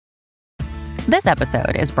This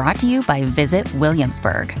episode is brought to you by Visit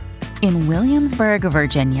Williamsburg. In Williamsburg,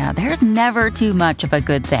 Virginia, there's never too much of a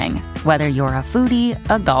good thing. Whether you're a foodie,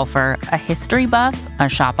 a golfer, a history buff, a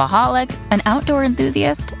shopaholic, an outdoor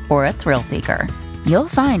enthusiast, or a thrill seeker, you'll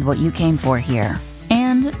find what you came for here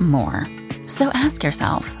and more. So ask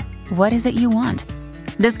yourself, what is it you want?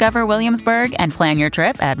 Discover Williamsburg and plan your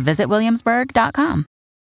trip at visitwilliamsburg.com.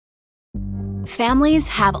 Families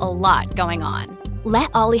have a lot going on.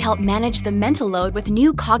 Let Ollie help manage the mental load with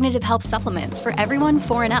new cognitive help supplements for everyone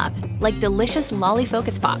 4 and up, like delicious Lolly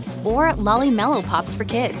Focus Pops or Lolly Mellow Pops for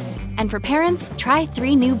kids. And for parents, try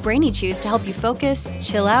 3 new Brainy Chews to help you focus,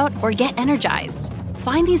 chill out, or get energized.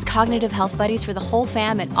 Find these cognitive health buddies for the whole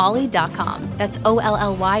fam at ollie.com. That's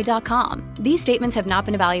OLLY.com. These statements have not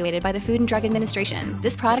been evaluated by the Food and Drug Administration.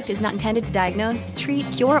 This product is not intended to diagnose, treat,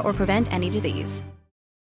 cure, or prevent any disease.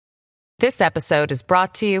 This episode is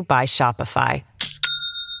brought to you by Shopify.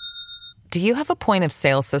 Do you have a point of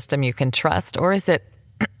sale system you can trust, or is it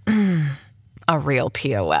a real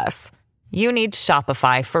POS? You need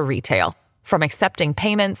Shopify for retail. From accepting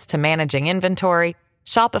payments to managing inventory,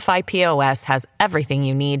 Shopify POS has everything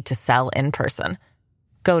you need to sell in person.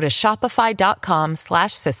 Go to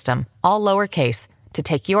shopify.com/system, all lowercase, to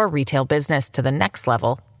take your retail business to the next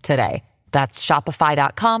level today. That's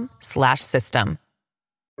shopify.com/system.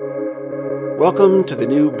 Welcome to the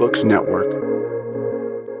New Books Network.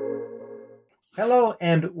 Hello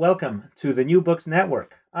and welcome to the New Books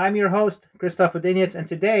Network. I'm your host, Christoph Odinitz, and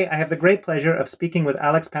today I have the great pleasure of speaking with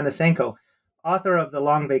Alex Panasenko, author of The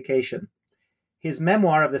Long Vacation, his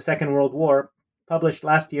memoir of the Second World War, published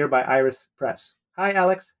last year by Iris Press. Hi,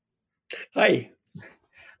 Alex. Hi.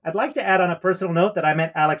 I'd like to add on a personal note that I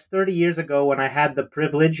met Alex 30 years ago when I had the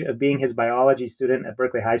privilege of being his biology student at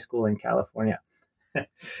Berkeley High School in California.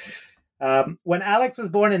 When Alex was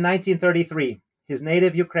born in 1933, his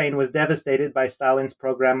native Ukraine was devastated by Stalin's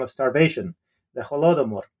program of starvation, the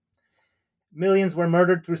Holodomor. Millions were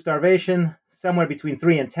murdered through starvation, somewhere between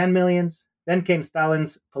 3 and 10 millions. Then came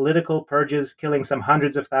Stalin's political purges, killing some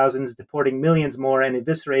hundreds of thousands, deporting millions more, and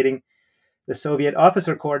eviscerating the Soviet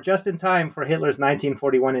officer corps just in time for Hitler's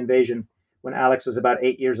 1941 invasion, when Alex was about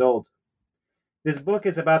 8 years old. This book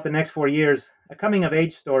is about the next 4 years, a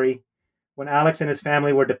coming-of-age story, when Alex and his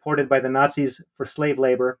family were deported by the Nazis for slave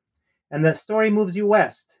labor, and the story moves you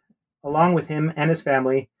west, along with him and his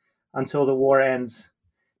family, until the war ends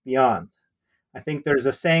beyond. I think there's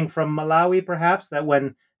a saying from Malawi, perhaps, that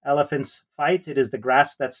when elephants fight, it is the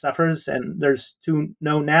grass that suffers, and there's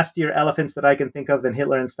no nastier elephants that I can think of than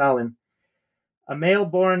Hitler and Stalin. A male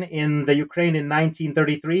born in the Ukraine in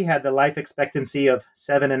 1933 had the life expectancy of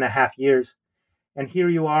 7.5 years, and here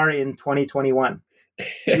you are in 2021.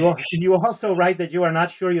 You also write that you are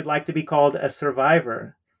not sure you'd like to be called a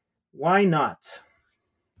survivor. Why not?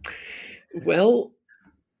 Well,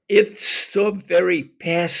 it's so very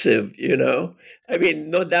passive, I mean,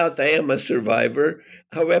 no doubt I am a survivor.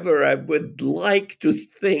 However, I would like to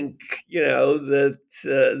think,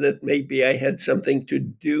 that maybe I had something to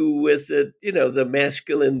do with it, the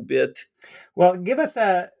masculine bit. Well, give us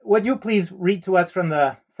would you please read to us from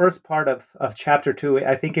the first part of chapter 2?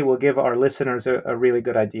 I think it will give our listeners a really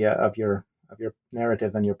good idea of your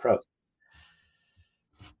narrative and your prose.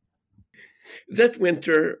 That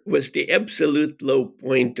winter was the absolute low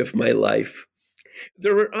point of my life.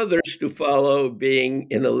 There were others to follow, being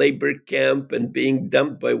in a labor camp and being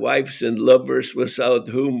dumped by wives and lovers without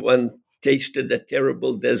whom one tasted a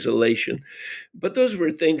terrible desolation. But those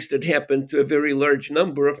were things that happened to a very large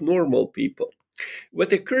number of normal people.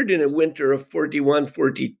 What occurred in a winter of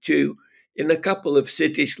 41-42 in a couple of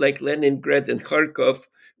cities like Leningrad and Kharkov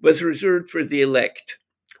was reserved for the elect.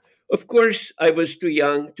 Of course, I was too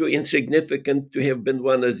young, too insignificant to have been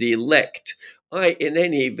one of the elect. I, in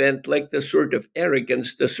any event, lacked the sort of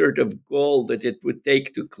arrogance, the sort of gall that it would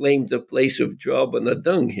take to claim the place of Job on a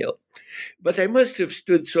dunghill. But I must have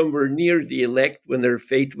stood somewhere near the elect when their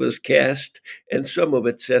fate was cast, and some of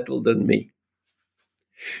it settled on me.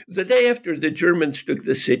 The day after the Germans took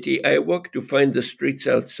the city, I awoke to find the streets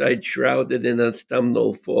outside shrouded in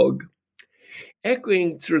autumnal fog.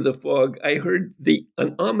 Echoing through the fog, I heard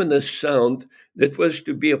an ominous sound that was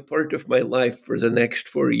to be a part of my life for the next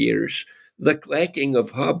 4 years, the clacking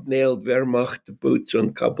of hobnailed Wehrmacht boots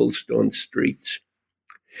on cobblestone streets.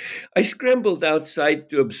 I scrambled outside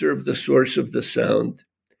to observe the source of the sound.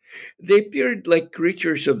 They appeared like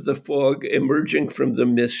creatures of the fog emerging from the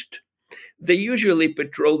mist. They usually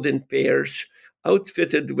patrolled in pairs,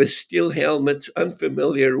 outfitted with steel helmets,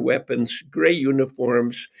 unfamiliar weapons, gray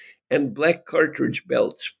uniforms, and black cartridge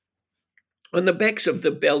belts. On the backs of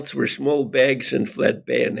the belts were small bags and flat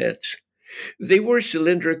bayonets. They wore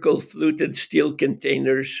cylindrical fluted steel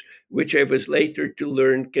containers, which I was later to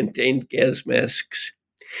learn contained gas masks.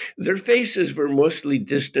 Their faces were mostly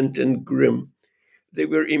distant and grim. They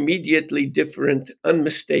were immediately different,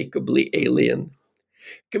 unmistakably alien.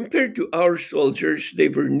 Compared to our soldiers, they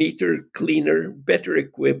were neater, cleaner, better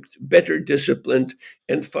equipped, better disciplined,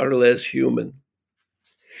 and far less human.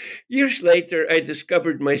 Years later, I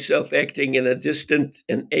discovered myself acting in a distant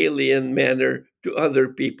and alien manner to other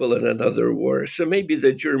people in another war. So maybe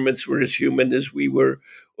the Germans were as human as we were,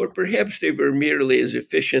 or perhaps they were merely as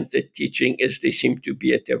efficient at teaching as they seemed to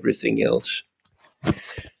be at everything else.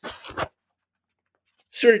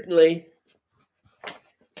 Certainly,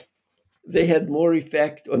 they had more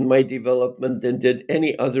effect on my development than did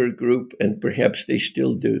any other group, and perhaps they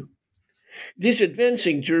still do. These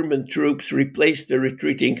advancing German troops replaced the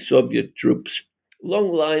retreating Soviet troops.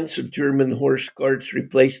 Long lines of German horse carts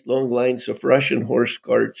replaced long lines of Russian horse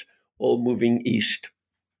carts, all moving east.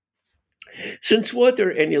 Since water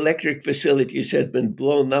and electric facilities had been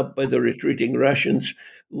blown up by the retreating Russians,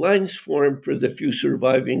 lines formed for the few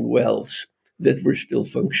surviving wells that were still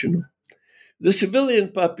functional. The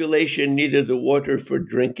civilian population needed the water for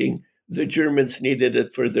drinking. The Germans needed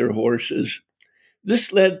it for their horses.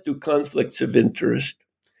 This led to conflicts of interest.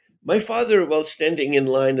 My father, while standing in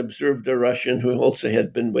line, observed a Russian who also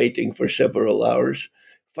had been waiting for several hours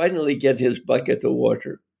finally get his bucket of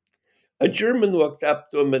water. A German walked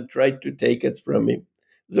up to him and tried to take it from him.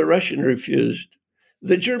 The Russian refused.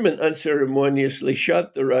 The German unceremoniously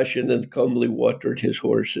shot the Russian and calmly watered his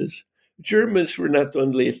horses. Germans were not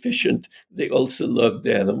only efficient, they also loved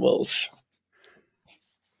animals.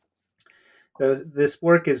 This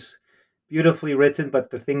work is beautifully written,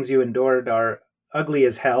 but the things you endured are ugly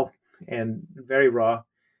as hell and very raw.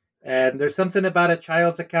 And there's something about a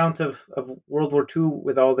child's account of World War II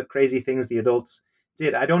with all the crazy things the adults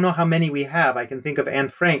did. I don't know how many we have. I can think of Anne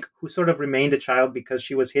Frank, who sort of remained a child because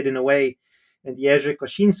she was hidden away, and Jerzy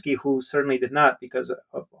Kosinski, who certainly did not because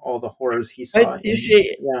of all the horrors he saw. You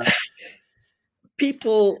see,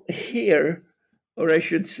 people here, or I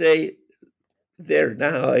should say there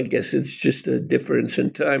now, I guess it's just a difference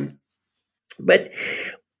in time, but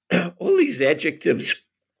all these adjectives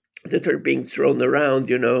that are being thrown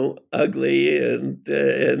around, ugly and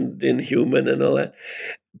inhuman and all that.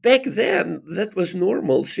 Back then, that was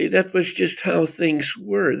normal. See, that was just how things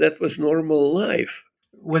were. That was normal life.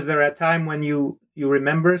 Was there a time when you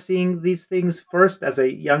remember seeing these things first as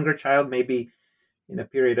a younger child, maybe in a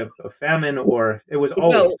period of famine, or it was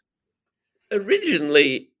always? Well,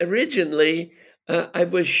 originally, I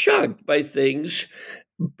was shocked by things,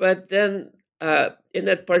 but then in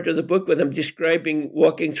that part of the book when I'm describing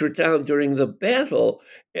walking through town during the battle,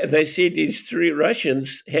 and I see these three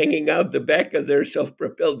Russians hanging out the back of their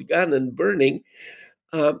self-propelled gun and burning,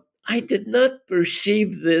 I did not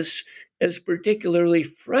perceive this as particularly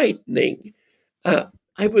frightening.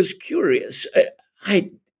 I was curious.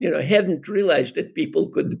 I hadn't realized that people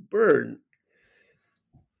could burn.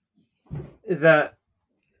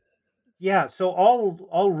 So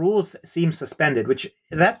all rules seem suspended, which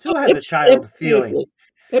that too has a child feeling.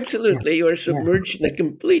 Absolutely, you are submerged in a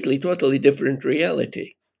completely, totally different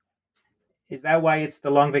reality. Is that why it's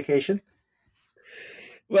the long vacation?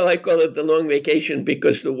 Well, I call it the long vacation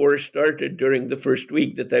because the war started during the first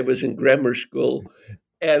week that I was in grammar school,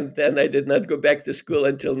 and then I did not go back to school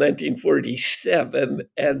until 1947,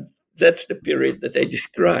 and that's the period that I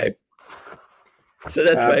describe. So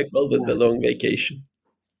that's why I called it the long vacation.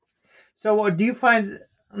 So do you find,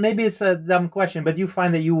 maybe it's a dumb question, but do you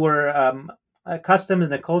find that you were accustomed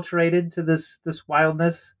and acculturated to this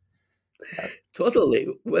wildness? Totally.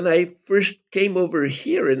 When I first came over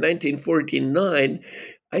here in 1949,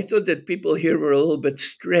 I thought that people here were a little bit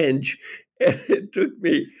strange. It took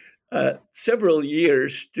me several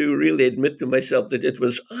years to really admit to myself that it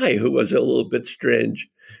was I who was a little bit strange.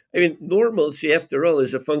 I mean, normalcy, after all,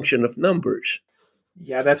 is a function of numbers.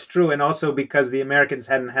 Yeah, that's true. And also because the Americans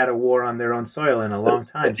hadn't had a war on their own soil in a long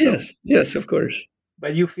time. So. Yes, of course.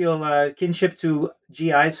 But you feel kinship to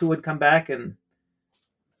GIs who would come back and,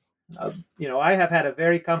 I have had a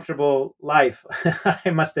very comfortable life, I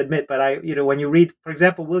must admit. But when you read, for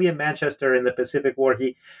example, William Manchester in the Pacific War,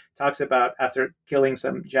 he talks about after killing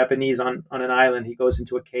some Japanese on an island, he goes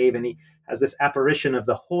into a cave and he has this apparition of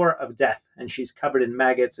the whore of death, and she's covered in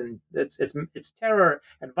maggots, and it's terror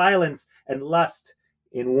and violence and lust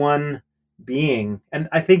in one being. And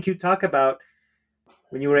I think you talk about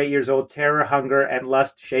when you were 8 years old, terror, hunger, and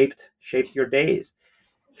lust shaped your days.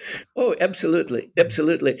 Oh, absolutely.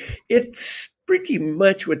 Absolutely. It's pretty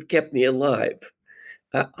much what kept me alive.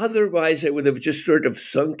 Otherwise, I would have just sort of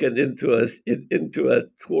sunken into a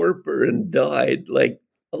torpor and died, like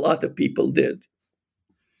a lot of people did.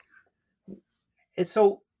 And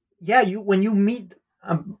so, yeah, when you meet,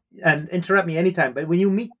 and interrupt me anytime, but when you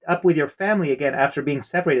meet up with your family again after being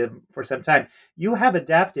separated for some time, you have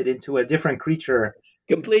adapted into a different creature.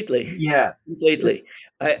 Completely. Yeah. Completely.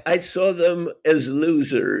 I saw them as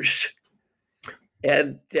losers.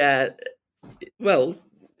 And, well,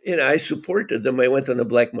 I supported them. I went on the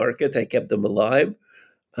black market. I kept them alive.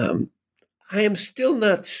 I am still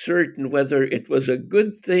not certain whether it was a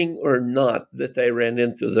good thing or not that I ran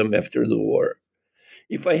into them after the war.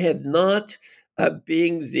 If I had not,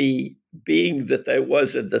 being that I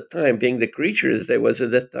was at the time, being the creature that I was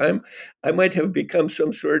at that time, I might have become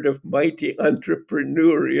some sort of mighty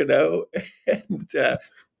entrepreneur, and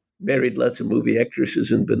married lots of movie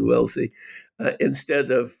actresses and been wealthy,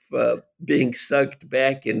 instead of being sucked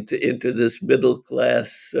back into this middle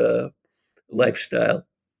class lifestyle.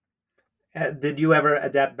 Did you ever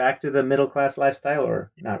adapt back to the middle class lifestyle,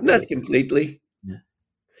 or not really? Not completely. Yeah.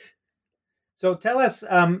 So tell us,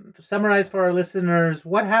 summarize for our listeners,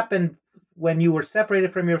 what happened when you were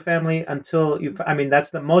separated from your family until you, I mean,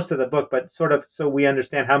 that's the most of the book, but sort of so we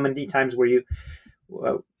understand how many times were you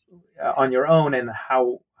on your own, and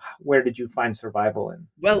where did you find survival? And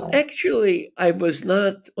Well, actually, I was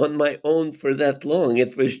not on my own for that long.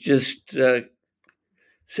 It was just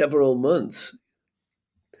several months.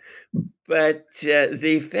 But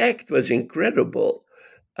the effect was incredible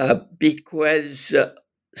because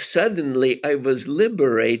suddenly I was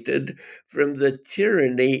liberated from the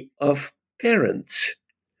tyranny of parents,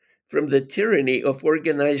 from the tyranny of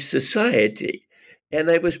organized society. And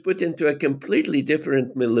I was put into a completely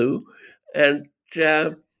different milieu. And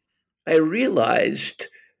I realized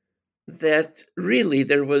that really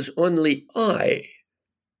there was only I.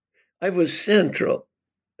 I was central.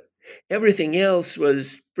 Everything else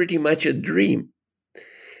was pretty much a dream.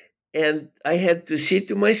 And I had to see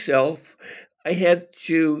to myself, I had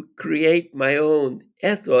to create my own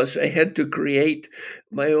ethos, I had to create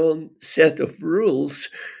my own set of rules,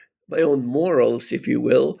 my own morals, if you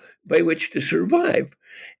will, by which to survive.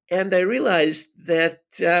 And I realized that,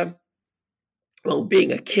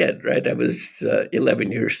 being a kid, right, I was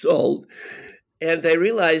 11 years old, and I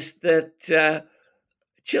realized that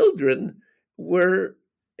children were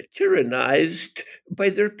tyrannized by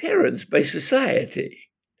their parents, by society.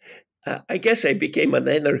 I guess I became an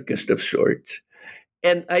anarchist of sorts.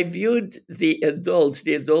 And I viewed the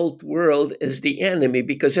adult world, as the enemy,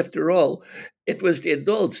 because after all, it was the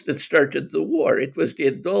adults that started the war. It was the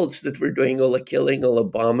adults that were doing all the killing, all the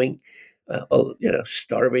bombing,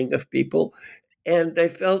 starving of people. And I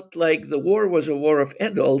felt like the war was a war of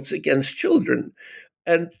adults against children.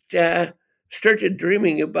 And started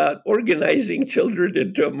dreaming about organizing children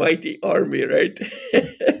into a mighty army, right?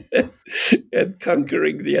 And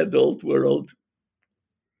conquering the adult world.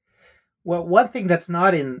 Well, one thing that's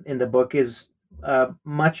not in the book is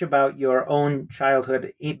much about your own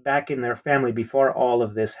childhood back in their family before all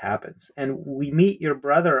of this happens. And we meet your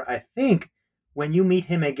brother, I think, when you meet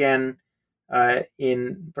him again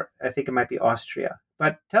in, I think it might be Austria.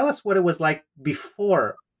 But tell us what it was like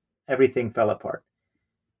before everything fell apart.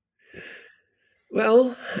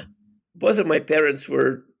 Well, both of my parents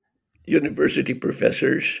were university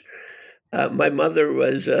professors. My mother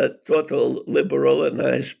was a total liberal and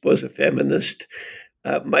I suppose a feminist.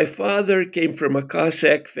 My father came from a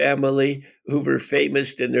Cossack family who were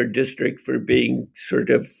famous in their district for being sort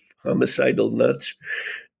of homicidal nuts.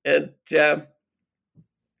 And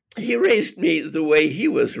he raised me the way he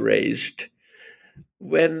was raised.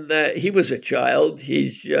 When he was a child,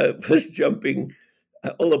 he was jumping.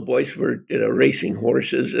 All the boys were, racing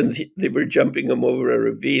horses, and they were jumping him over a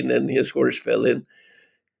ravine, and his horse fell in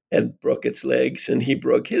and broke its legs, and he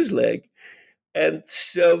broke his leg. And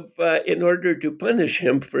so, in order to punish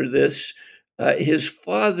him for this, his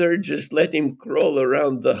father just let him crawl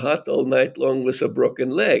around the hut all night long with a broken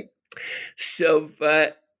leg. So,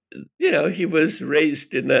 he was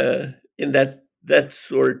raised in that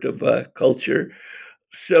sort of culture.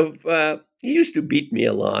 So he used to beat me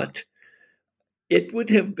a lot. It would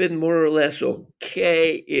have been more or less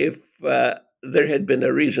okay if there had been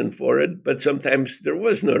a reason for it, but sometimes there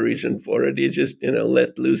was no reason for it. He just,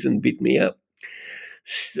 let loose and beat me up.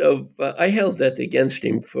 So I held that against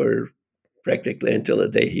him for practically until the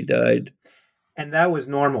day he died. And that was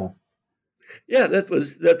normal. Yeah, that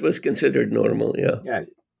was considered normal. Yeah. Yeah.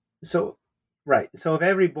 So, right. So if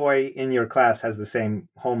every boy in your class has the same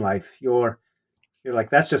home life, you're like,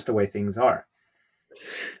 that's just the way things are.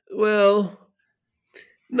 Well,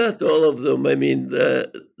 Not all of them. I mean,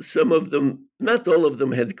 some of them, not all of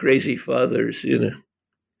them had crazy fathers, you know.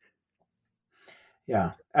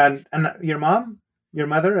 Yeah. And your mother,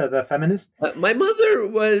 the feminist? My mother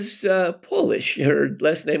was Polish. Her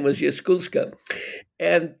last name was Jaskulska.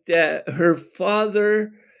 And her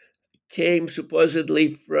father came supposedly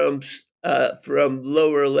from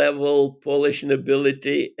lower level Polish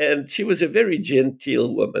nobility, and she was a very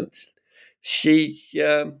genteel woman. She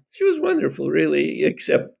was wonderful, really.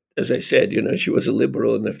 Except, as I said, she was a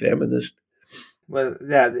liberal and a feminist. Well,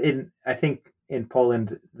 yeah. I think in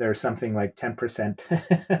Poland there's something like 10%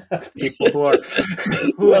 of people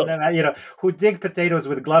Well, who dig potatoes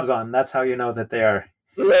with gloves on. That's how you know that they are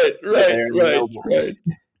right.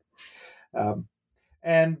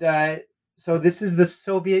 And so this is the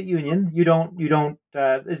Soviet Union. You don't.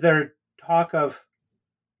 Is there talk of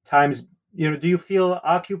times? Do you feel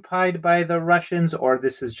occupied by the Russians, or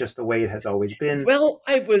this is just the way it has always been? Well,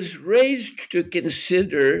 I was raised to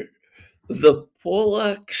consider the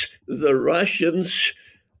Polacks, the Russians,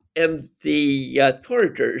 and the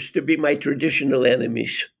Tartars to be my traditional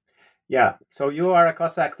enemies. Yeah. So you are a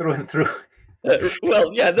Cossack through and through.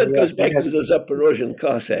 Well, yeah, that goes back to the Zaporozhian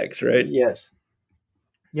Cossacks, right?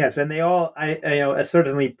 Yes, and they all,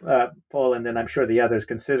 certainly Poland, and I'm sure the others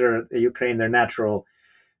consider Ukraine their natural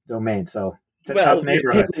domain. So it's a tough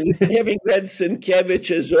neighborhood. Having read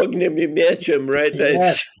Sienkiewicz's Ogniem i Mieczem, right?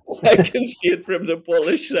 Yes. I can see it from the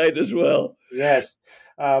Polish side as well. Yes.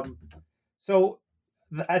 So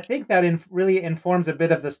I think that really informs a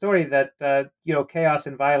bit of the story that chaos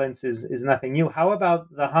and violence is nothing new. How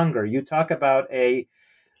about the hunger? You talk about a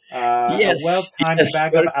well-timed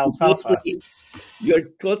bag of alfalfa. You're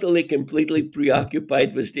totally, completely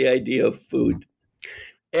preoccupied with the idea of food.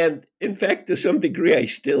 And in fact, to some degree, I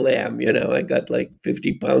still am. I got like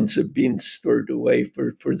 50 pounds of beans stored away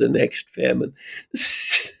for the next famine.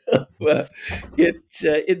 So,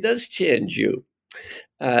 it does change you.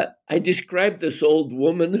 I described this old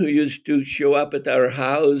woman who used to show up at our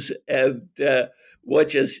house and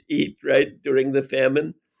watch us eat, right, during the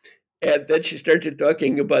famine. And then she started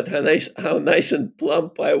talking about how nice and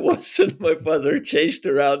plump I was, and my father chased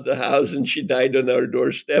her around the house, and she died on our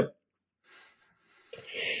doorstep.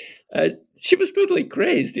 She was totally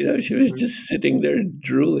crazed, She was just sitting there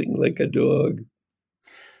drooling like a dog.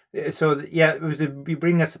 So yeah, you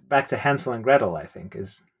bring us back to Hansel and Gretel. I think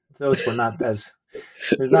those were not as.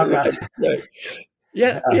 Right.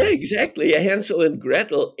 Yeah, exactly. Hansel and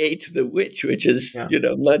Gretel ate the witch, which is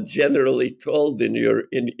not generally told in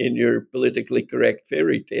your politically correct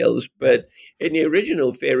fairy tales, but in the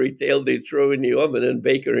original fairy tale, they throw in the oven and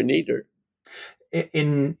bake her and eat her.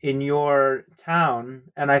 In your town,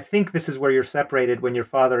 and I think this is where you're separated when your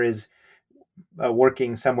father is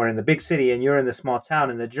working somewhere in the big city and you're in the small town,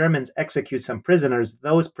 and the Germans execute some prisoners.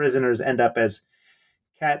 Those prisoners end up as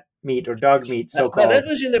cat meat or dog meat, so-called. That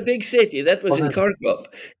was in the big city. That was in Kharkov.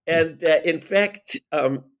 And in fact,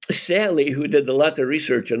 Sally, who did a lot of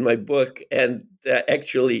research on my book and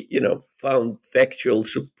actually, found factual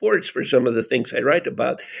supports for some of the things I write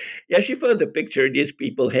about, she found a picture of these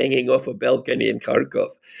people hanging off a balcony in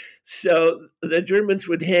Kharkov. So the Germans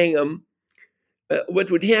would hang them.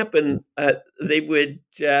 What would happen, they would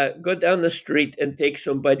go down the street and take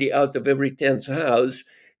somebody out of every 10th house,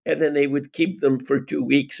 and then they would keep them for 2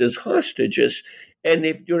 weeks as hostages. And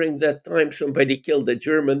if during that time somebody killed a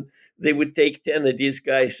German, they would take 10 of these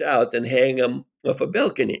guys out and hang them off a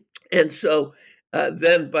balcony. And so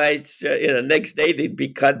then by next day, they'd be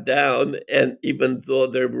cut down. And even though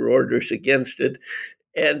there were orders against it,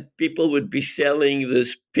 and people would be selling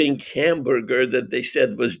this pink hamburger that they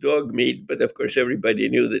said was dog meat. But of course, everybody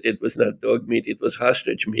knew that it was not dog meat. It was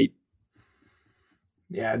hostage meat.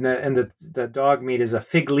 Yeah, and the dog meat is a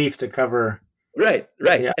fig leaf to cover. Right,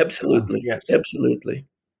 yeah. Absolutely, yes, absolutely.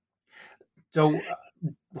 So,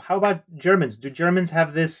 how about Germans? Do Germans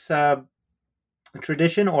have this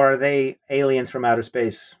tradition, or are they aliens from outer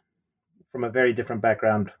space, from a very different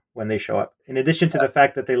background when they show up? In addition to the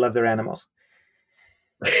fact that they love their animals.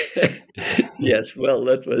 Yes, well,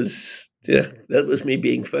 that was me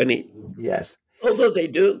being funny. Yes, although they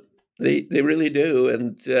do, they really do,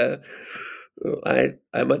 and.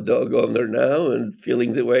 I'm a dog owner now, and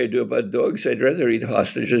feeling the way I do about dogs, I'd rather eat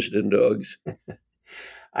hostages than dogs.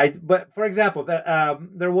 But for example,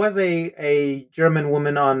 there was a German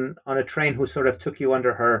woman on a train who sort of took you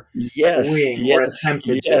under her wing, or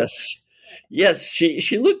attempted to. Yes.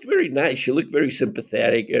 She looked very nice. She looked very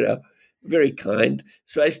sympathetic, very kind.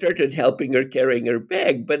 So I started helping her carrying her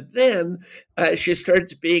bag. But then she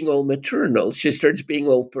starts being all maternal. She starts being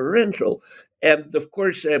all parental. And of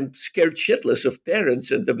course, I'm scared shitless of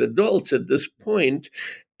parents and of adults at this point.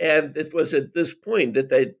 And it was at this point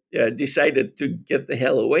that I decided to get the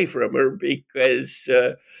hell away from her because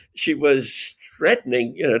she was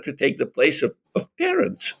threatening, to take the place of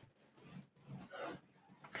parents.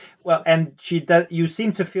 Well, and she does. You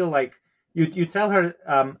seem to feel like you tell her,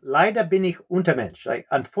 "Leider bin ich Untermensch." Like,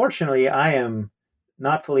 unfortunately, I am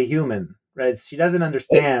not fully human. Right? She doesn't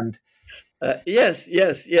understand. Yes.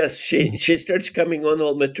 She starts coming on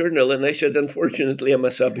all maternal, and I said, "Unfortunately, I'm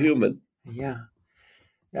a subhuman." Yeah.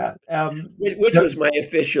 Which was my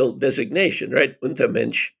official designation, right?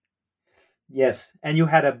 Untermensch. Yes, and you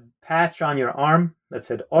had a patch on your arm that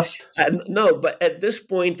said Ost. No, but at this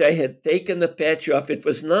point, I had taken the patch off. It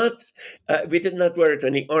was not. We did not wear it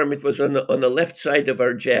on the arm. It was on the left side of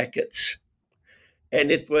our jackets, and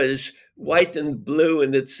it was white and blue,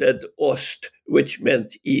 and it said Ost, which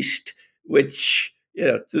meant east, which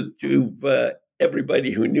to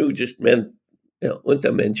everybody who knew just meant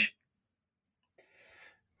Untermensch.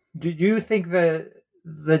 Do you think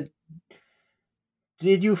did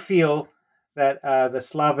you feel that the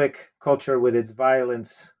Slavic culture with its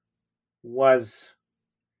violence was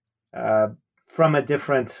from a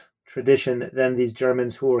different tradition than these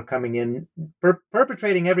Germans who were coming in,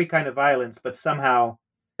 perpetrating every kind of violence, but somehow...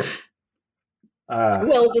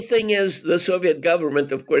 Well, the thing is, the Soviet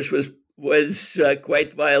government, of course, was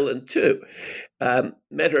quite violent too.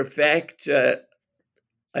 Matter of fact,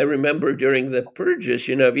 I remember during the purges,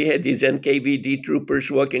 we had these NKVD troopers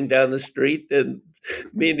walking down the street, and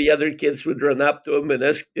me and the other kids would run up to them and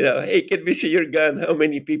ask, "Hey, can we see your gun? How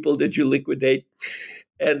many people did you liquidate?"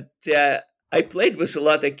 And I played with a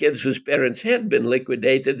lot of kids whose parents had been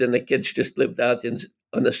liquidated, and the kids just lived out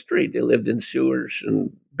on the street. They lived in sewers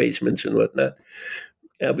and basements and whatnot.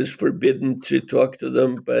 I was forbidden to talk to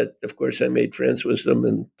them, but of course I made friends with them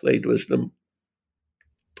and played with them.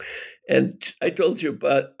 And I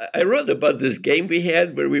wrote about this game we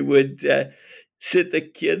had where we would sit a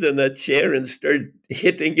kid in a chair and start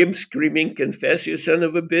hitting him, screaming, "Confess, you son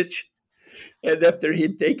of a bitch." And after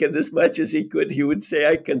he'd taken as much as he could, he would say,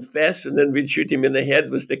 "I confess." And then we'd shoot him in the head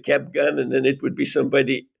with the cap gun. And then it would be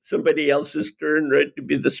somebody else's turn, right, to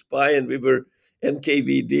be the spy. And we were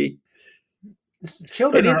NKVD.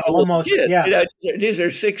 Children are almost... kids. These are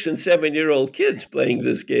 6 and 7-year-old kids playing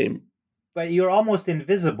this game. But you're almost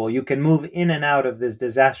invisible. You can move in and out of this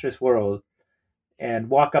disastrous world and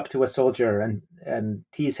walk up to a soldier and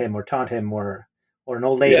tease him or taunt him or an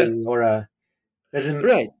old lady or a...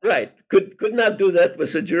 Right. Could not do that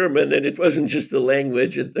with a German, and it wasn't just the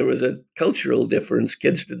language. There was a cultural difference.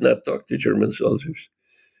 Kids did not talk to German soldiers.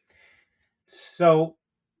 So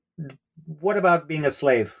what about being a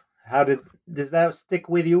slave? Does that stick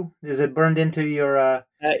with you? Is it burned into your...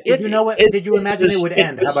 did you imagine it would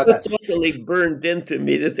end? How about that? It totally burned into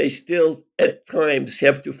me that they still, at times,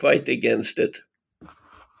 have to fight against it.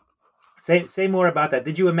 Say more about that.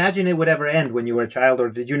 Did you imagine it would ever end when you were a child, or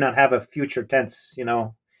did you not have a future tense,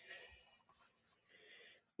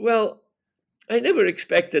 Well, I never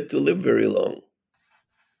expected to live very long.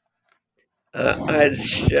 I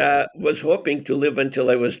was hoping to live until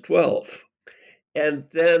I was 12. And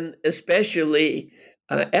then, especially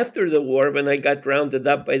after the war, when I got rounded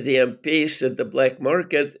up by the MPs at the black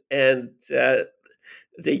market, and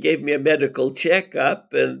they gave me a medical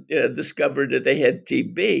checkup and discovered that I had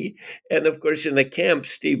TB. And of course, in the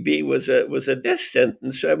camps, TB was a death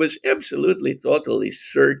sentence. So I was absolutely, totally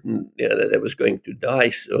certain that I was going to die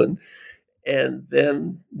soon. And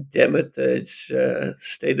then, damn it, I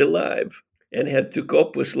stayed alive and had to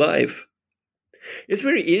cope with life. It's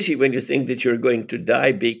very easy when you think that you're going to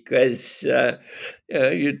die because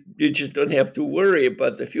you just don't have to worry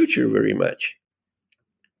about the future very much.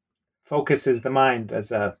 Focuses the mind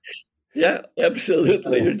as a... Yeah,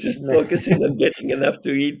 absolutely. You're just focusing on getting enough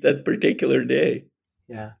to eat that particular day.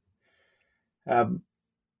 Yeah.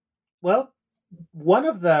 Well, one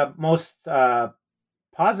of the most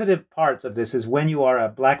positive parts of this is when you are a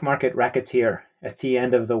black market racketeer at the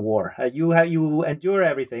end of the war. You endure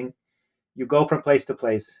everything. You go from place to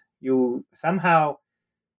place. You somehow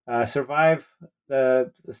survive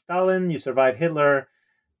the Stalin. You survive Hitler.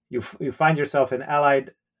 You find yourself in Ally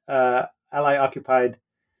occupied.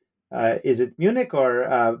 Is it Munich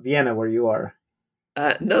or Vienna where you are?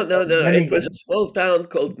 No. Memmingen. It was a small town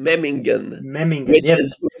called Memmingen,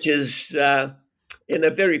 Yes. which is in a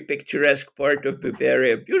very picturesque part of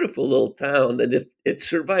Bavaria. Beautiful little town, and it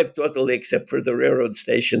survived totally except for the railroad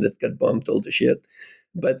station that got bombed all to shit.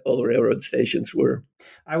 but all railroad stations were.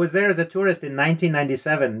 I was there as a tourist in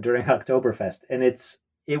 1997 during Oktoberfest, and it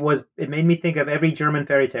made me think of every German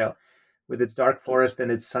fairy tale with its dark forest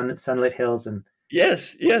and its sunlit hills. And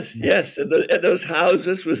Yes. And those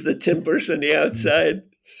houses with the timbers on the outside.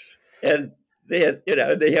 And they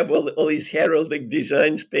have all these heraldic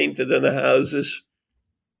designs painted on the houses.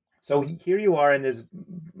 So here you are in this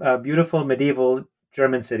beautiful medieval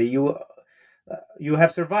German city. You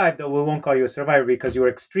have survived, though we won't call you a survivor because you were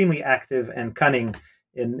extremely active and cunning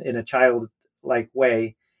in a childlike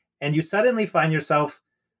way. And you suddenly find yourself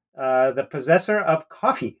the possessor of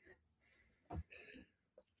coffee.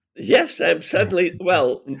 Yes, I'm suddenly,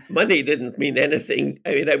 money didn't mean anything.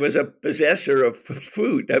 I mean, I was a possessor of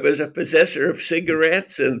food. I was a possessor of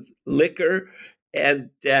cigarettes and liquor and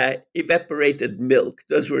evaporated milk.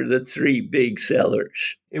 Those were the three big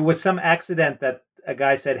sellers. It was some accident that a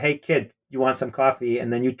guy said, "Hey, kid, you want some coffee?"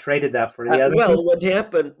 And then you traded that for the other.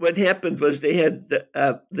 What happened was they had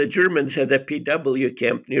the Germans had a PW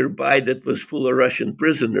camp nearby that was full of Russian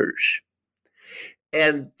prisoners.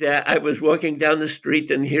 And I was walking down the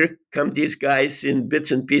street, and here come these guys in bits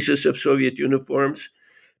and pieces of Soviet uniforms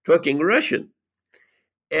talking Russian.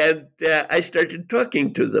 And I started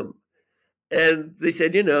talking to them. And they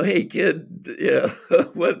said, "Hey, kid,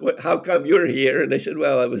 how come you're here?" And I said,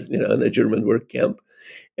 "Well, I was, in a German work camp."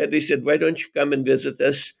 And they said, "Why don't you come and visit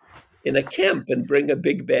us in a camp and bring a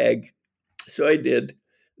big bag?" So I did.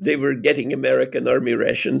 They were getting American Army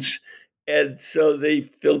rations. And so they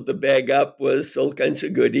filled the bag up with all kinds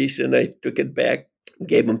of goodies, and I took it back and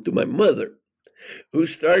gave them to my mother, who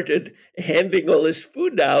started handing all this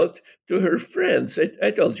food out to her friends.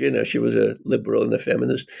 I told you, she was a liberal and a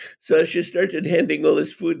feminist. So she started handing all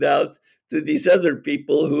this food out to these other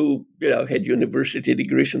people who, had university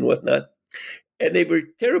degrees and whatnot. And they were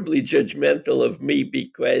terribly judgmental of me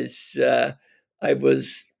because I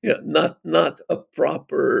was not a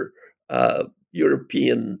proper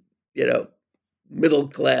European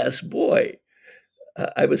middle-class boy.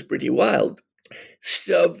 I was pretty wild.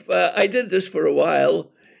 So I did this for a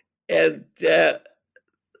while, and the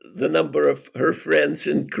number of her friends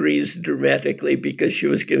increased dramatically because she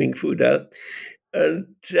was giving food out.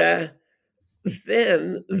 And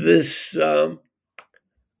then this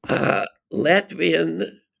Latvian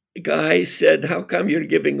guy said, "How come you're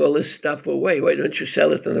giving all this stuff away? Why don't you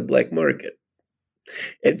sell it on the black market?"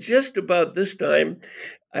 And just about this time,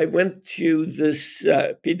 I went to this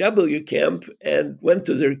PW camp and went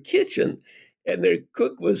to their kitchen, and their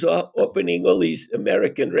cook was opening all these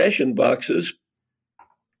American ration boxes,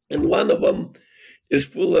 and one of them is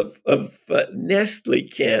full of Nestle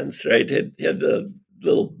cans, right? It had the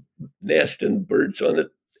little nest and birds on it,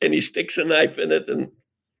 and he sticks a knife in it, and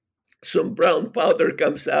some brown powder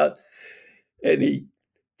comes out, and he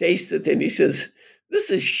tastes it, and he says, "This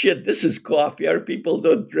is shit. This is coffee. Our people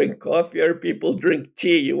don't drink coffee. Our people drink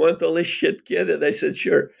tea. You want all this shit, kid?" And I said,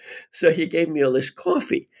 "Sure." So he gave me all this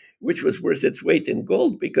coffee, which was worth its weight in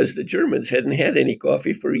gold because the Germans hadn't had any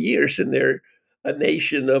coffee for years, and they're a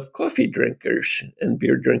nation of coffee drinkers and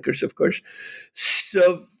beer drinkers, of course.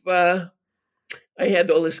 So I had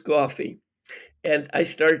all this coffee, and I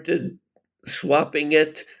started swapping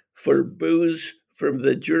it for booze, from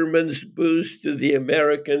the Germans, booze to the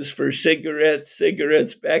Americans, for cigarettes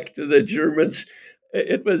back to the Germans.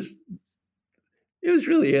 It was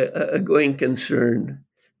really a going concern.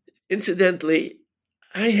 Incidentally,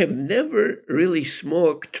 I have never really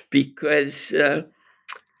smoked because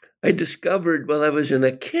I discovered while I was in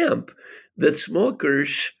a camp that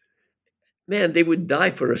smokers, man, they would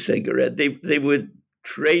die for a cigarette. They would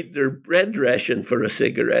trade their bread ration for a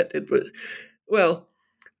cigarette. It was,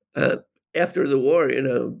 after the war,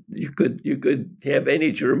 you could have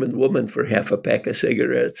any German woman for half a pack of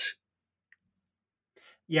cigarettes.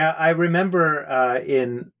 Yeah, I remember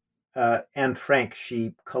in Anne Frank,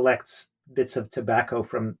 she collects bits of tobacco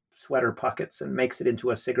from sweater pockets and makes it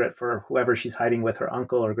into a cigarette for whoever she's hiding with, her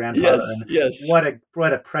uncle or grandfather. Yes.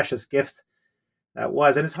 What a precious gift that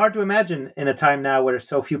was. And it's hard to imagine in a time now where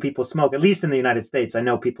so few people smoke, at least in the United States. I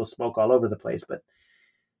know people smoke all over the place, but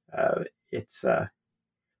it's...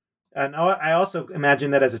 And I also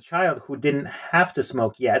imagine that as a child who didn't have to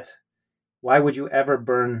smoke yet, why would you ever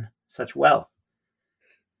burn such wealth?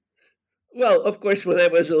 Well, of course, when I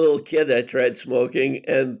was a little kid, I tried smoking,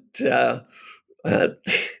 and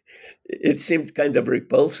it seemed kind of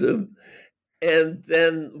repulsive. And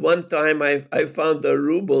then one time I found a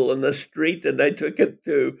ruble on the street, and I took it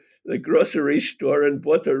to the grocery store and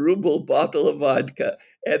bought a ruble bottle of vodka.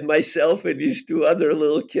 And myself and these two other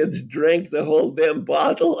little kids drank the whole damn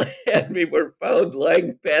bottle, and we were found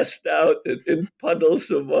lying passed out in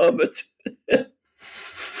puddles of vomit.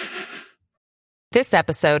 This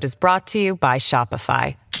episode is brought to you by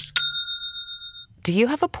Shopify. Do you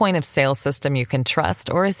have a point of sale system you can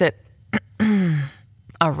trust, or is it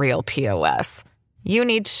a real POS? You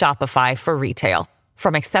need Shopify for retail.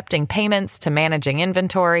 From accepting payments to managing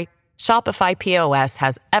inventory, Shopify POS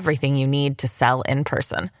has everything you need to sell in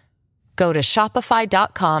person. Go to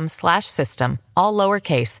shopify.com/system, all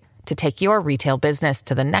lowercase, to take your retail business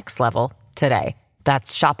to the next level today.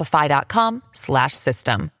 That's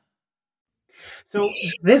shopify.com/system. So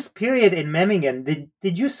this period in Memmingen,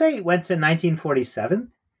 did you say it went to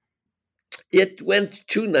 1947? It went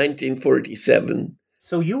to 1947.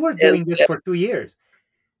 So you were doing this for 2 years.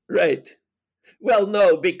 Right. Well,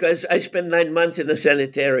 no, because I spent 9 months in the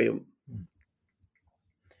sanitarium.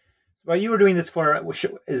 Well, you were doing this for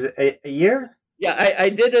is it a year? Yeah, I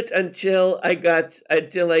did it until I got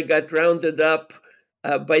rounded up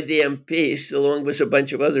by the MPs, along with a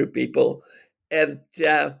bunch of other people, and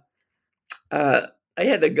I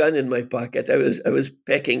had a gun in my pocket. I was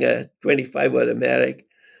packing a .25 automatic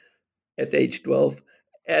at age 12,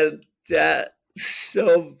 and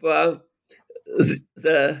so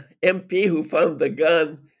the MP who found the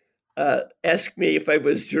gun asked me if I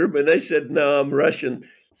was German. I said, no, I'm Russian.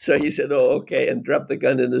 So he said, oh, okay, and dropped the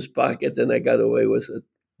gun in his pocket, and I got away with it.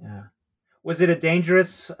 Yeah. Was it a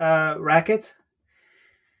dangerous racket?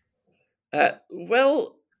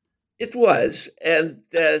 Well, it was. And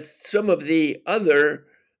some of the other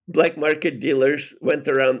black market dealers went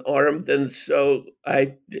around armed, and so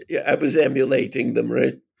I was emulating them,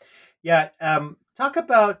 right? Yeah. Talk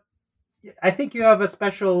about, I think you have a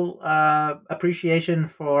special appreciation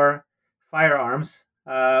for firearms.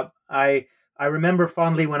 I remember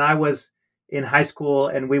fondly when I was in high school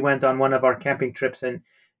and we went on one of our camping trips and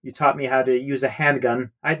you taught me how to use a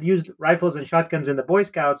handgun. I'd used rifles and shotguns in the Boy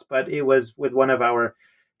Scouts, but it was with one of our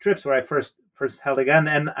trips where I first held a gun.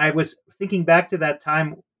 And I was thinking back to that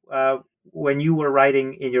time when you were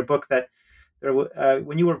writing in your book that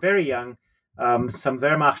when you were very young, some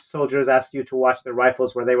Wehrmacht soldiers asked you to watch their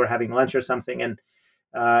rifles where they were having lunch or something. And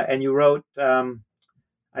you wrote,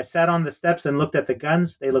 I sat on the steps and looked at the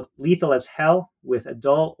guns. They looked lethal as hell with a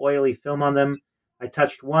dull, oily film on them. I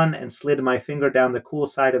touched one and slid my finger down the cool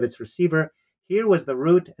side of its receiver. Here was the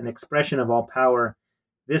root and expression of all power.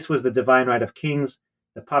 This was the divine right of kings,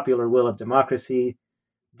 the popular will of democracies,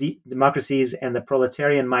 and the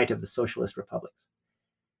proletarian might of the socialist republics.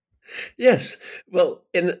 Yes. Well,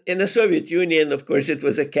 in the Soviet Union, of course, it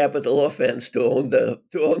was a capital offense to own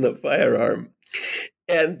a firearm.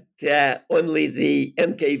 And only the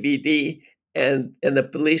NKVD and the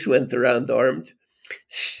police went around armed.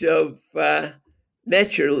 So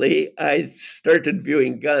naturally, I started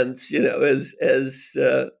viewing guns, as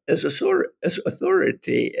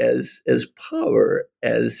authority, as power,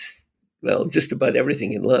 as well, just about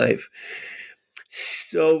everything in life.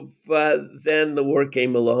 So then the war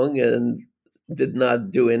came along and did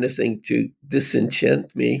not do anything to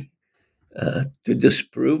disenchant me, to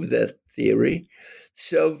disprove that theory.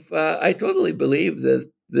 So I totally believe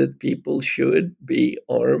that people should be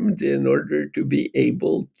armed in order to be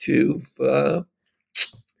able to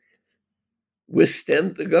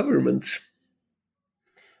withstand the governments.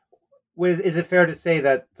 Is it fair to say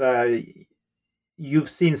that you've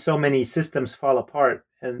seen so many systems fall apart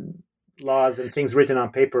and laws and things written on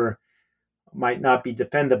paper might not be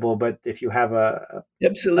dependable, but if you have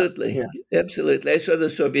Absolutely. Absolutely. I saw the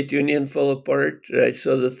Soviet Union fall apart. I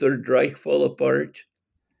saw the Third Reich fall apart.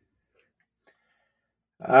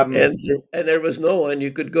 And there was no one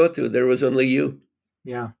you could go to. There was only you.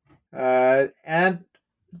 Yeah. And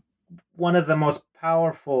one of the most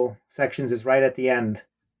powerful sections is right at the end,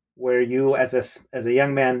 where you, as a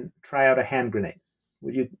young man, try out a hand grenade.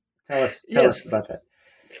 Would you tell us about that?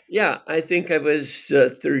 Yeah, I think I was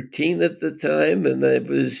 13 at the time, and I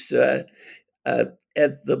was at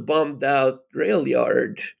the bombed out rail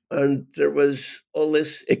yard, and there was all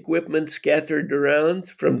this equipment scattered around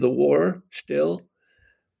from the war still.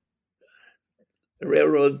 The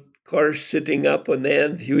railroad cars sitting up on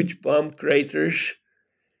end, huge bomb craters.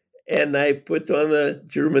 And I put on a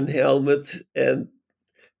German helmet and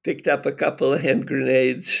picked up a couple of hand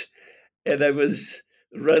grenades, and I was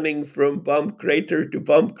running from bomb crater to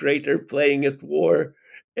bomb crater playing at war.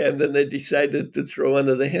 And then I decided to throw one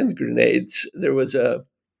of the hand grenades. There was a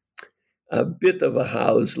bit of a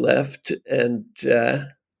house left, and I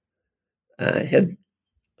had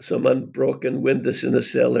some unbroken windows in the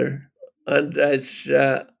cellar. And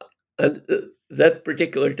that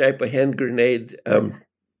particular type of hand grenade,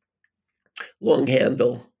 long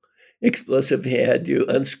handle, explosive head, you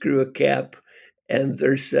unscrew a cap, and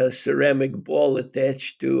there's a ceramic ball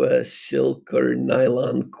attached to a silk or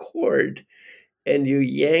nylon cord. and you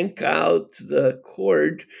yank out the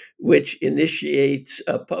cord, which initiates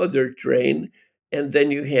a powder train, and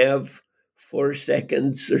then you have 4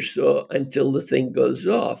 seconds or so until the thing goes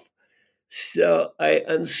off. So I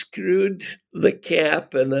unscrewed the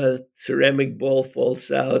cap, and a ceramic ball falls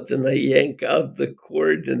out, and I yank out the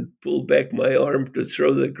cord and pull back my arm to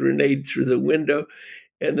throw the grenade through the window.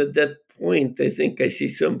 And at that point, I think I see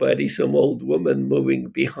somebody, some old woman, moving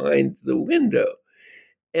behind the window.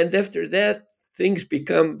 And after that, things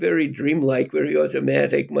become very dreamlike, very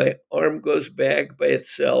automatic. My arm goes back by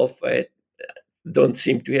itself. I don't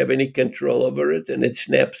seem to have any control over it, and it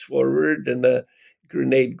snaps forward, and the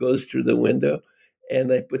grenade goes through the window.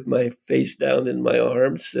 And I put my face down in my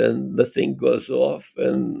arms, and the thing goes off,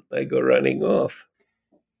 and I go running off.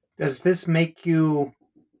 Does this make you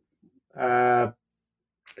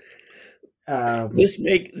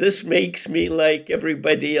This makes me like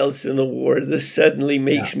everybody else in the war. This suddenly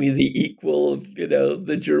makes me the equal of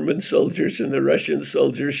the German soldiers and the Russian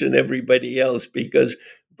soldiers and everybody else, because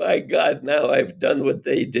by God, now I've done what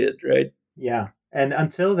they did, right? Yeah, and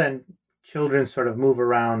until then, children sort of move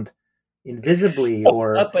around invisibly,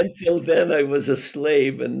 or up until then I was a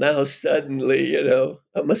slave, and now suddenly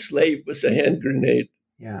I'm a slave with a hand grenade.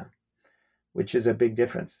 Yeah, which is a big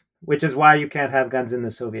difference. Which is why you can't have guns in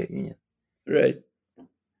the Soviet Union. Right.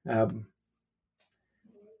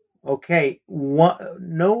 Okay.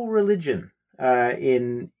 No religion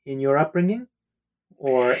in your upbringing,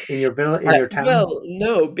 or in your village, in your town? Well,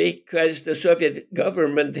 no, because the Soviet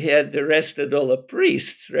government had arrested all the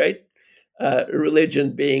priests, right?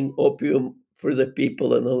 Religion being opium for the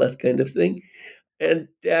people and all that kind of thing. And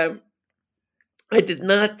I did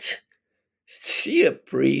not see a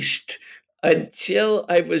priest until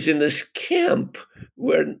I was in this camp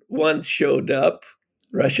where one showed up,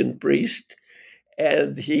 Russian priest,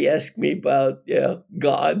 and he asked me about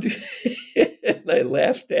God, and I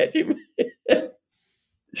laughed at him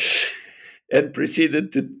and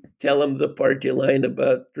proceeded to tell him the party line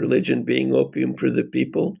about religion being opium for the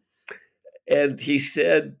people. And he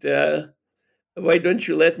said, why don't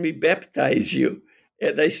you let me baptize you?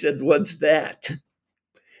 And I said, what's that?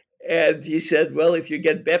 And he said, well, if you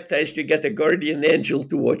get baptized, you get a guardian angel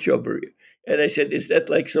to watch over you. And I said, is that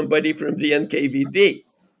like somebody from the NKVD?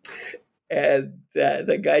 And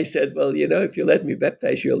the guy said, well, if you let me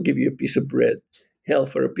baptize you, I'll give you a piece of bread. Hell,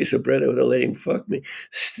 for a piece of bread, I would have let him fuck me.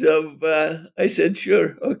 So I said,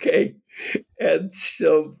 sure, okay. And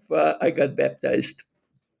so I got baptized.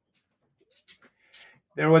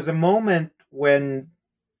 There was a moment when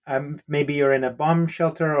maybe you're in a bomb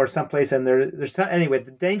shelter or someplace, and there's anyway,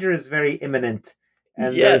 the danger is very imminent,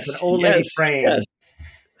 and there's an old lady praying.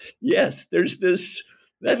 Yes, there's this.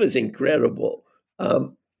 That was incredible. I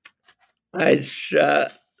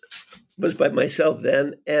was by myself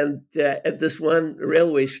then, and at this one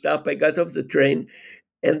railway stop, I got off the train,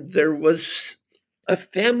 and there was a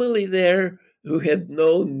family there who had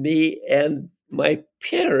known me and my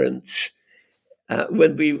parents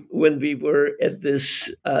when we were at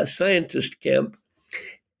this scientist camp,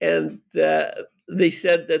 and they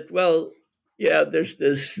said that, well, yeah, there's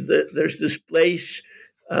this place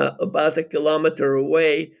about a kilometer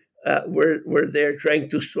away where they're trying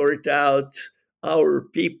to sort out our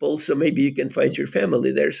people, so maybe you can find your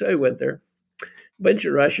family there. So I went there. Bunch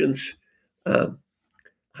of Russians.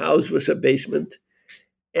 House was a basement,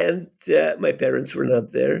 and my parents were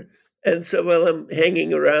not there. And so while I'm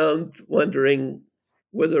hanging around wondering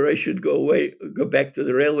whether I should go back to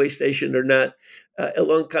the railway station or not,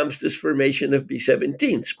 along comes this formation of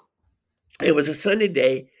B-17s. It was a sunny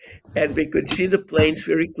day, and we could see the planes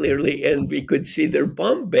very clearly, and we could see their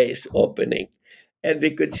bomb base opening, and we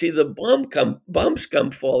could see the bombs come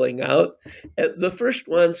falling out. And the first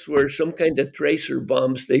ones were some kind of tracer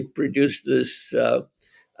bombs. They produced this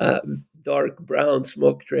dark brown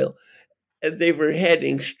smoke trail, and they were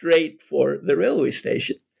heading straight for the railway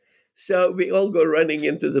station. So we all go running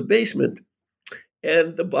into the basement,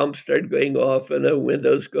 and the bombs start going off, and the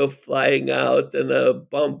windows go flying out, and a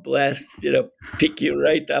bomb blast, pick you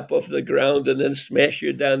right up off the ground and then smash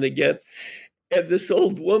you down again. And this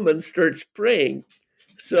old woman starts praying.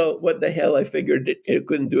 So what the hell? I figured it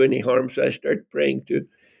couldn't do any harm, so I start praying too.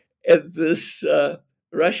 And this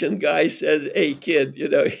Russian guy says, hey, kid,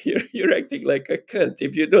 you're acting like a cunt.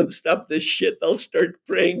 If you don't stop this shit, I'll start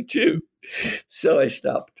praying too. So I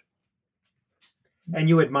stopped. And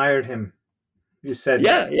you admired him. You said,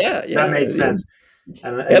 yeah. That made sense.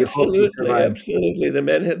 And absolutely. The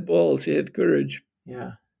man had balls. He had courage.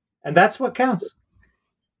 Yeah. And that's what counts.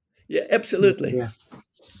 Yeah, absolutely. Yeah.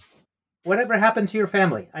 Whatever happened to your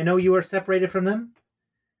family? I know you were separated from them.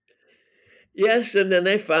 Yes, and then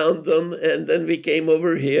I found them, and then we came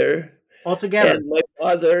over here. All together. And my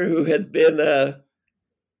father, who had been a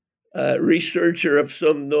researcher of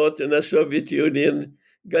some note in the Soviet Union,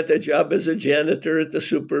 got a job as a janitor at the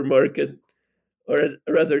supermarket, or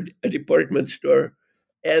rather a department store.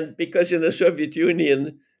 And because in the Soviet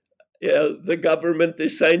Union, the government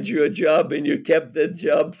assigned you a job and you kept that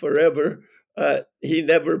job forever, he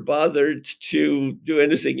never bothered to do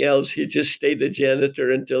anything else. He just stayed a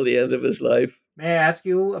janitor until the end of his life. May I ask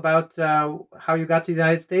you about how you got to the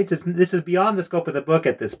United States? This is beyond the scope of the book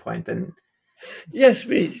at this point. And yes,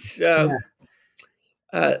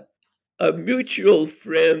 a mutual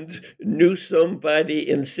friend knew somebody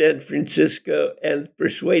in San Francisco and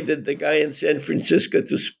persuaded the guy in San Francisco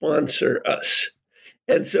to sponsor us.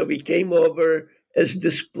 And so we came over as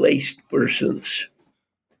displaced persons.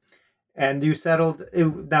 And you settled,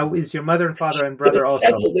 now is your mother and father and brother also?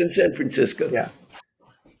 Settled in San Francisco. Yeah.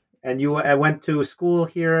 And you went to school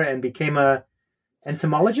here and became a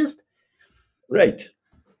entomologist? Right.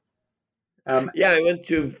 I went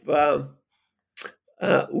to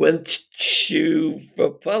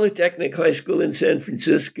Polytechnic High School in San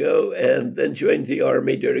Francisco, and then joined the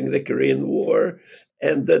Army during the Korean War,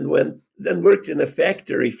 and then worked in a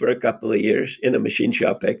factory for a couple of years, in a machine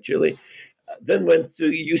shop actually. Then went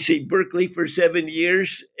to UC Berkeley for 7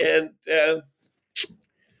 years and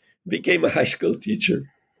became a high school teacher.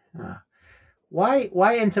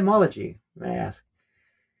 Why entomology, may I ask?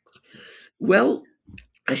 Well,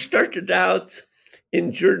 I started out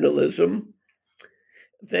in journalism.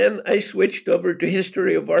 Then I switched over to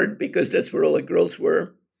history of art because that's where all the girls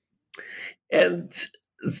were. And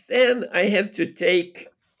then I had to take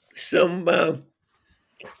some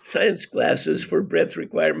science classes for breadth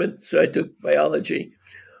requirement, so I took biology.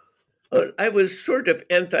 I was sort of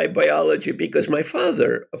anti-biology because my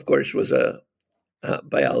father, of course, was a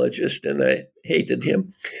biologist, and I hated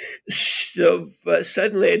him. So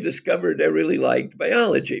suddenly I discovered I really liked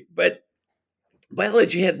biology, but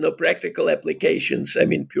biology had no practical applications. I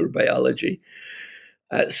mean, pure biology.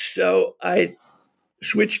 So I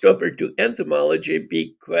switched over to entomology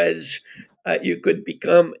because you could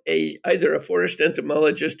become either a forest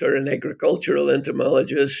entomologist or an agricultural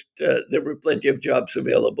entomologist. There were plenty of jobs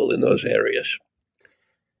available in those areas.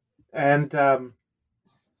 And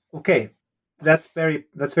okay, that's very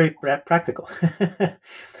practical.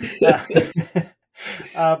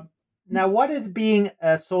 Now, what did being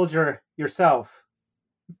a soldier yourself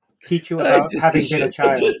teach you about having been a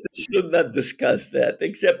child? I just should not discuss that,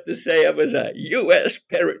 except to say I was a U.S.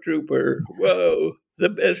 paratrooper. Whoa, the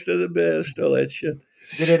best of the best, all that shit.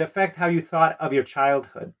 Did it affect how you thought of your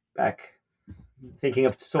childhood back, thinking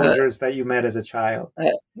of soldiers that you met as a child?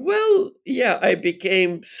 Well, yeah, I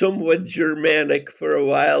became somewhat Germanic for a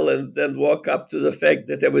while and then woke up to the fact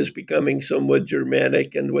that I was becoming somewhat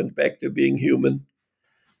Germanic and went back to being human.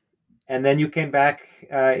 And then you came back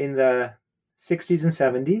in the 60s and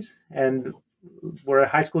 70s and were a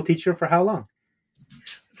high school teacher for how long?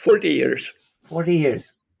 40 years. 40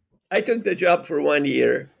 years. I took the job for 1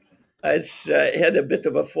 year. I had a bit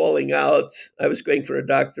of a falling out. I was going for a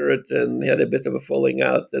doctorate and had a bit of a falling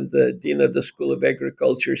out. And the dean of the School of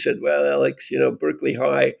Agriculture said, well, Alex, Berkeley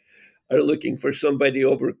High are looking for somebody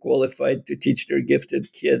overqualified to teach their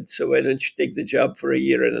gifted kids. So why don't you take the job for a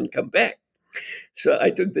year and then come back? So I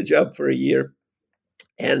took the job for a year.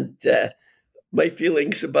 And my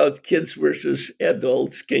feelings about kids versus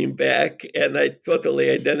adults came back. And I totally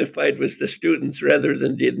identified with the students rather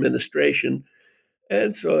than the administration.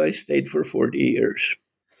 And so I stayed for 40 years.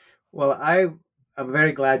 Well, I'm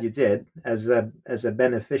very glad you did, as a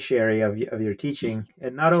beneficiary of your teaching.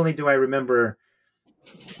 And not only do I remember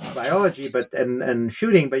biology, and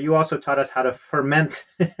shooting, but you also taught us how to ferment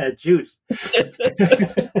juice.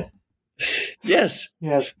 Yes.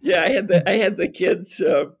 Yeah, I had the kids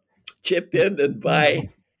chip in and buy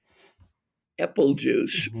apple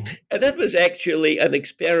juice, and that was actually an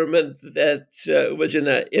experiment that was in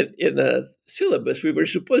a syllabus. We were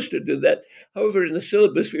supposed to do that. However, in the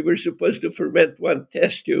syllabus, we were supposed to ferment one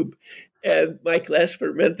test tube, and my class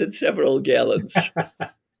fermented several gallons.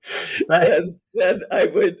 And then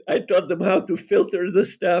I taught them how to filter the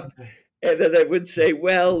stuff, and then I would say,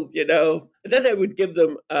 well, then I would give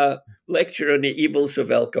them a lecture on the evils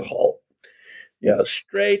of alcohol.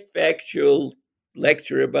 Straight factual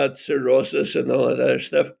lecture about cirrhosis and all that other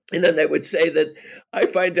stuff. And then I would say that I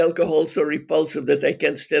find alcohol so repulsive that I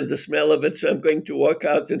can't stand the smell of it. So I'm going to walk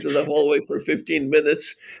out into the hallway for 15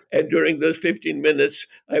 minutes. And during those 15 minutes,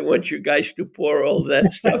 I want you guys to pour all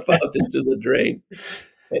that stuff out into the drain.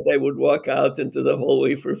 And I would walk out into the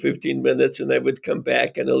hallway for 15 minutes and I would come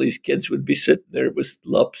back and all these kids would be sitting there with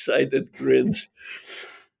lopsided grins.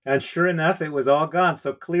 And sure enough, it was all gone.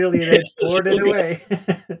 So clearly they poured it away.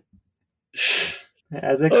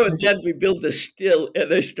 And then we built a still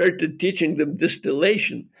and I started teaching them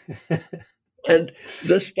distillation. And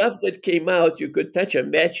the stuff that came out, you could touch a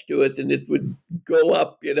match to it and it would go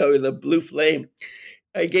up, in a blue flame.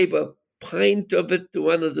 I gave a pint of it to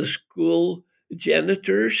one of the school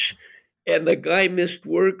janitors, and the guy missed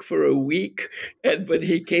work for a week. And when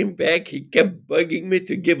he came back, he kept bugging me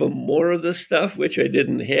to give him more of the stuff, which I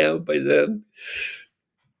didn't have by then.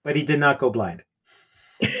 But he did not go blind.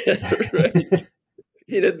 Right.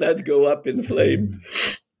 He did not go up in flame.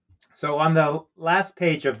 So on the last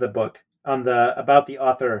page of the book, about the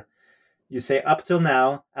author, you say, up till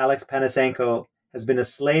now, Alex Panasenko has been a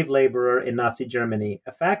slave laborer in Nazi Germany,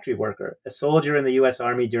 a factory worker, a soldier in the U.S.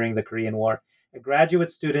 Army during the Korean War, a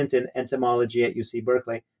graduate student in entomology at UC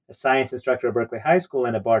Berkeley, a science instructor at Berkeley High School,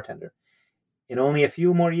 and a bartender. In only a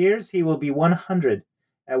few more years, he will be 100,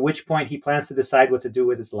 at which point he plans to decide what to do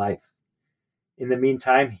with his life. In the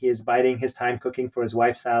meantime, he is biding his time cooking for his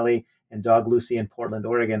wife, Sally, and dog Lucy in Portland,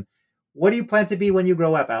 Oregon. What do you plan to be when you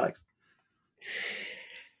grow up, Alex?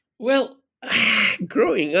 Well,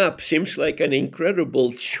 growing up seems like an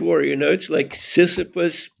incredible chore. It's like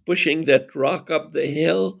Sisyphus pushing that rock up the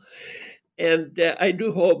hill. And I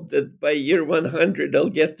do hope that by year 100, I'll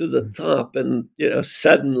get to the top and,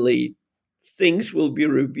 suddenly things will be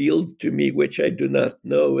revealed to me, which I do not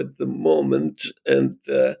know at the moment. And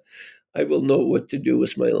I will know what to do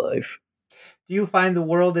with my life. Do you find the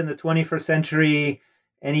world in the 21st century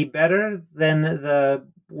any better than the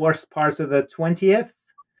worst parts of the 20th?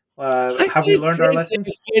 Have we learned our lessons?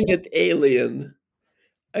 I find it alien.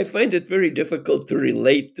 I find it very difficult to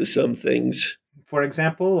relate to some things. For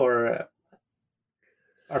example, or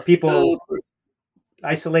are people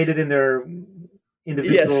isolated in their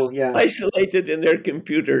individual? Yes, isolated in their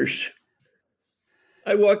computers.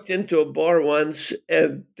 I walked into a bar once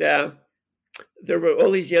and there were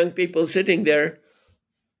all these young people sitting there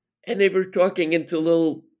and they were talking into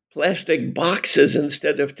little plastic boxes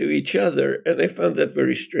instead of to each other. And I found that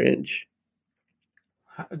very strange.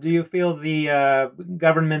 Do you feel the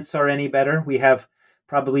governments are any better? We have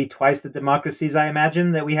probably twice the democracies, I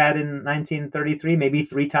imagine, that we had in 1933, maybe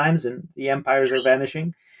 3 times, and the empires are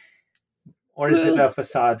vanishing. Or is it a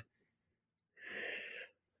facade?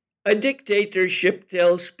 A dictatorship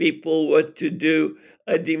tells people what to do.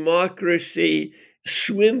 A democracy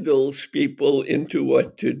swindles people into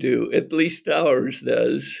what to do. At least ours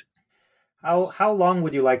does. How long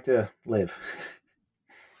would you like to live?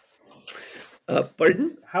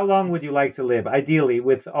 Pardon? How long would you like to live, ideally,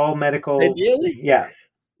 with all medical... Ideally? Yeah.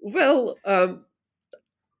 Well,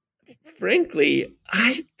 frankly,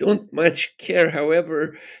 I don't much care.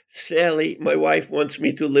 However, Sally, my wife, wants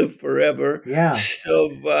me to live forever. Yeah.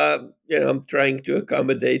 So, I'm trying to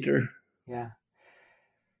accommodate her. Yeah.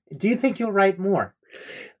 Do you think you'll write more?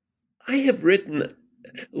 I have written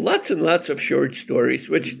lots and lots of short stories,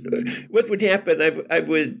 which what would happen, I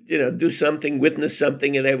would, do something, witness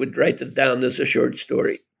something, and I would write it down as a short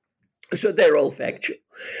story. So they're all factual.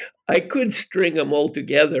 I could string them all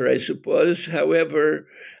together, I suppose. However,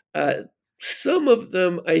 some of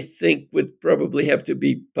them, I think, would probably have to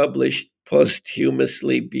be published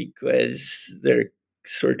posthumously because they're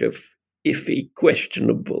sort of iffy,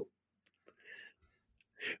 questionable,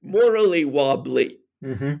 morally wobbly.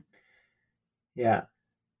 Mm-hmm. Yeah.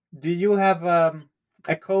 Do you have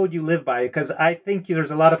a code you live by? Because I think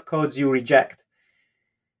there's a lot of codes you reject.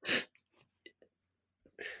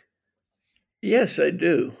 Yes, I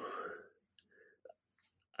do.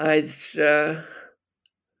 I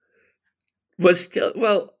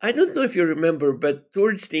I don't know if you remember, but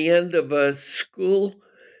towards the end of a school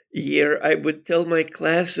year, I would tell my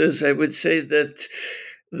classes, I would say that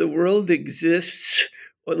the world exists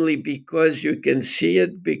only because you can see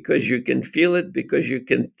it, because you can feel it, because you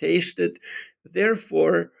can taste it.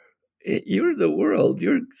 Therefore, you're the world.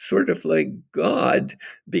 You're sort of like God,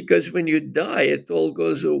 because when you die, it all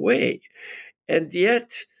goes away. And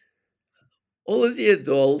yet, all of the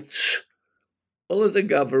adults, all of the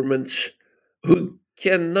governments who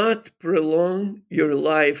cannot prolong your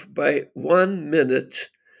life by 1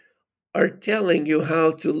 minute are telling you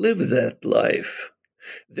how to live that life.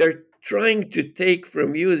 They're trying to take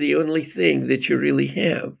from you the only thing that you really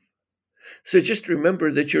have. So just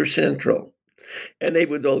remember that you're central. And they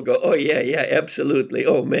would all go, oh, yeah, absolutely.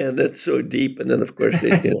 Oh, man, that's so deep. And then, of course,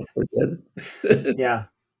 they forget it. Yeah.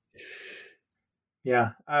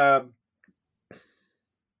 Yeah.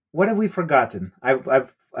 What have we forgotten?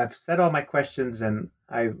 I've said all my questions, and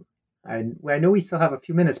I know we still have a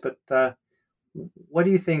few minutes, but what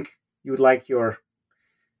do you think you would like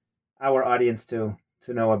our audience to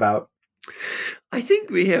know about? I think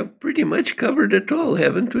we have pretty much covered it all,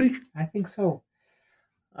 haven't we? I think so.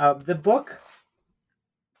 The book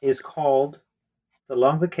is called The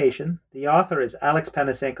Long Vacation. The author is Alex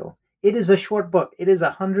Panasenko. It is a short book. It is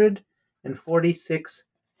 146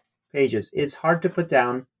 pages. It's hard to put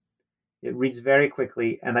down. It reads very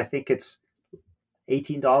quickly, and I think it's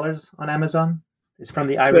 $18 on Amazon. It's from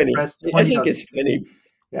the Irish 20. Press. I think it's 20.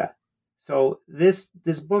 Yeah. So this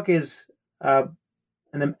book is an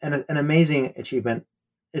amazing achievement.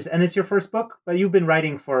 It's your first book, but you've been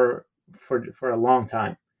writing for a long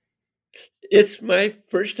time. It's my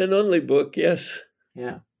first and only book, yes.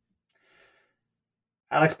 Yeah.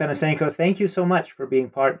 Alex Panasenko, thank you so much for being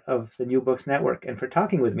part of the New Books Network and for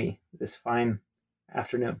talking with me this fine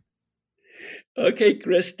afternoon. Okay,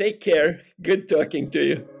 Chris, take care. Good talking to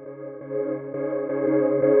you.